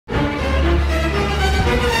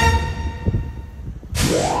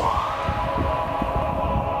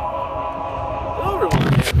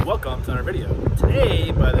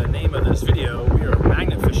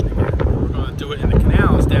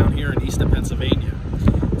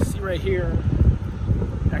Pennsylvania. See right here,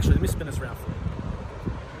 actually, let me spin this around for you.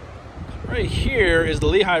 Right here is the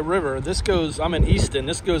Lehigh River. This goes, I'm in Easton,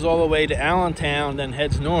 this goes all the way to Allentown, then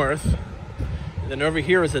heads north. And then over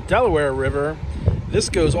here is the Delaware River. This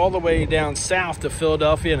goes all the way down south to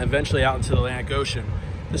Philadelphia and eventually out into the Atlantic Ocean.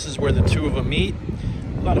 This is where the two of them meet.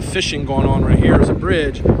 A lot of fishing going on right here. There's a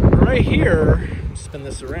bridge. But right here, spin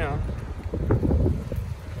this around.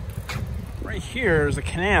 Right here is a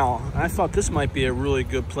canal. And I thought this might be a really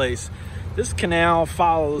good place. This canal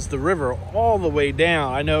follows the river all the way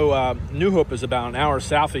down. I know New Hope is about an hour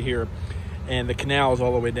south of here, and the canal is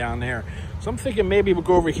all the way down there. So I'm thinking maybe we'll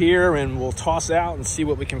go over here and we'll toss out and see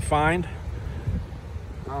what we can find.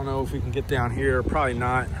 I don't know if we can get down here, probably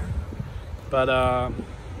not. But let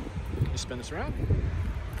me spin this around.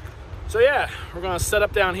 So yeah, we're gonna set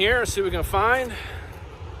up down here and see what we can find.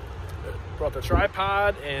 Brought the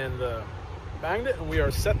tripod and the magnet, and we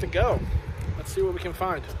are set to go. Let's see what we can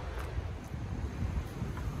find.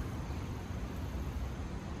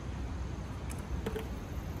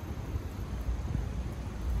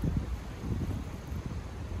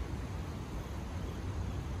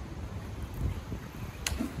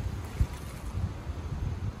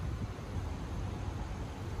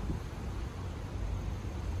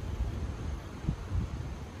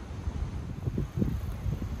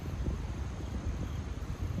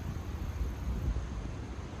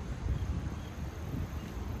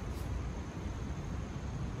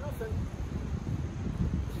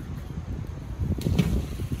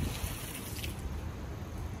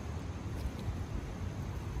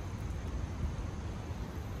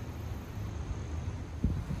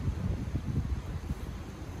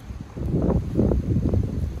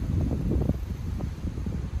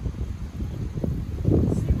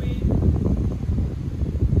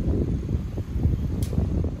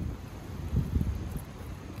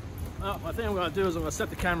 I think I'm going to do is I'm going to set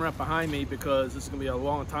the camera up behind me because this is going to be a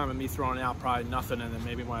long time of me throwing out probably nothing, and then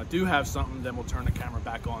maybe when I do have something, then we'll turn the camera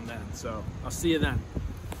back on then. So I'll see you then.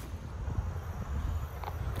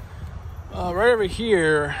 Right over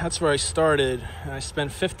here, that's where I started. I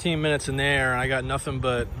spent 15 minutes in there and I got nothing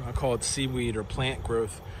but, I call it seaweed or plant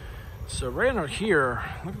growth. So right under here,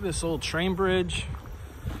 look at this old train bridge.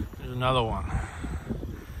 There's another one.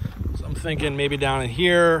 So I'm thinking maybe down in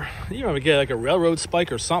here, even if we get like a railroad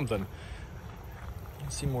spike or something.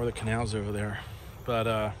 See more of the canals over there.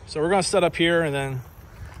 But so we're gonna set up here and then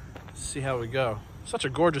see how we go. Such a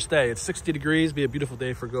gorgeous day. It's 60 degrees, be a beautiful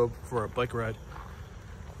day for a bike ride.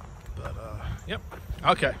 But yep,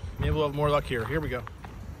 okay, maybe we'll have more luck here. Here we go.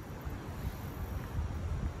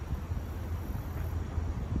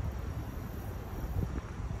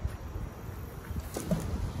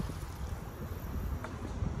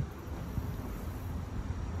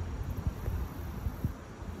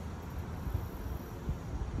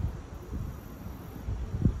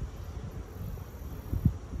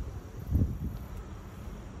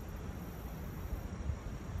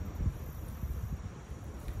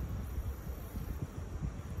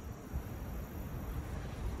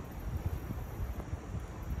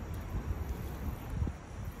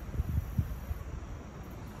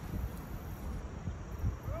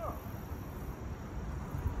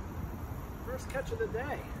 First catch of the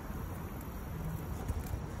day.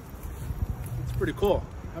 It's pretty cool.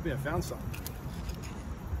 Happy I found some.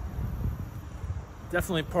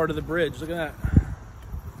 Definitely part of the bridge. Look at that.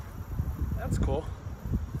 That's cool.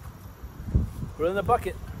 Put it in the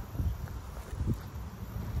bucket.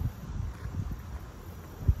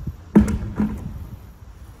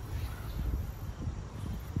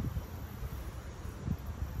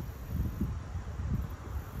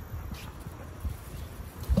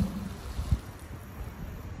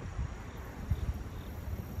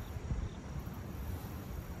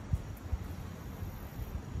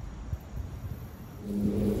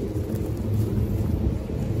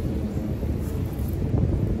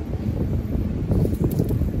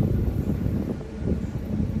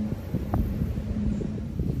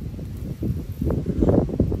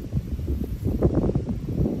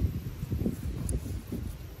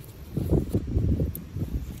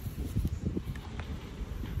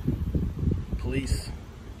 Police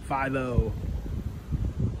 5-0.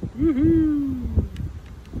 Woohoo!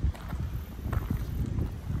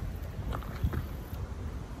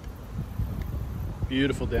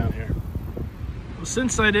 Beautiful down here. Well,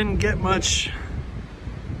 since I didn't get much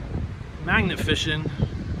magnet fishing,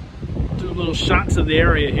 do little shots of the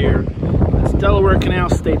area here. That's Delaware Canal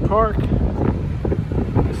State Park.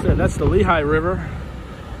 Like I said, that's the Lehigh River.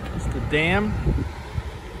 That's the dam.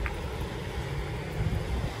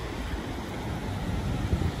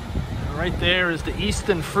 Right there is the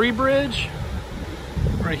Easton Free Bridge.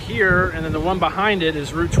 right here, and then the one behind it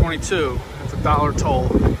is Route 22. It's $1 toll.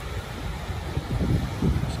 There's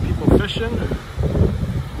people fishing.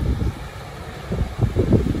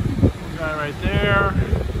 One guy right there.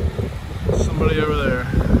 Somebody over there.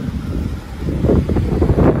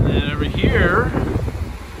 And then over here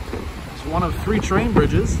is one of 3 train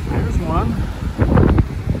bridges. There's one.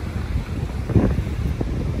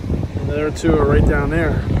 And the other 2 are right down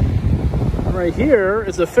there. Right here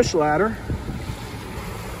is a fish ladder.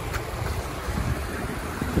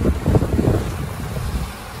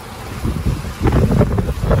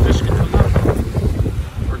 Fish can come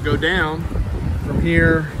up or go down from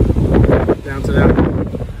here down to that one.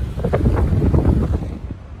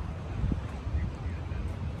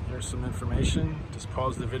 There's some information. Just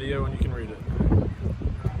pause the video and you can read it.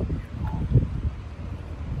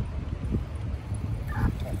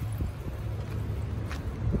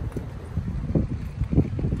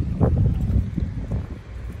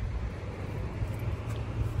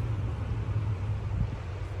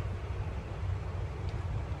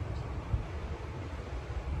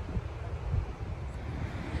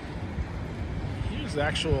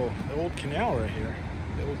 The old canal right here,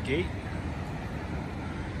 the old gate.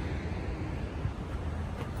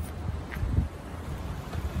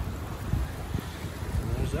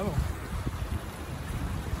 And there's that one.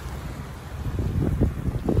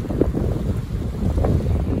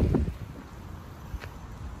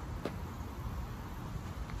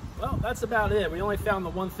 Well, that's about it. We only found the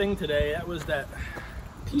one thing today. That was that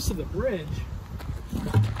piece of the bridge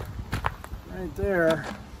right there.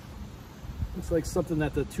 Looks like something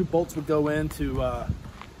that the 2 bolts would go in to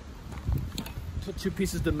put 2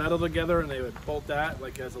 pieces of metal together, and they would bolt that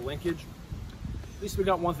like as a linkage. At least we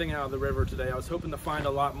got one thing out of the river today. I was hoping to find a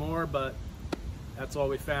lot more, but that's all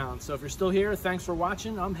we found. So if you're still here, thanks for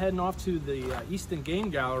watching. I'm heading off to the Easton Game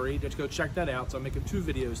Gallery to go check that out. So I'm making 2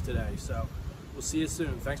 videos today. So we'll see you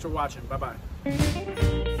soon. Thanks for watching. Bye-bye.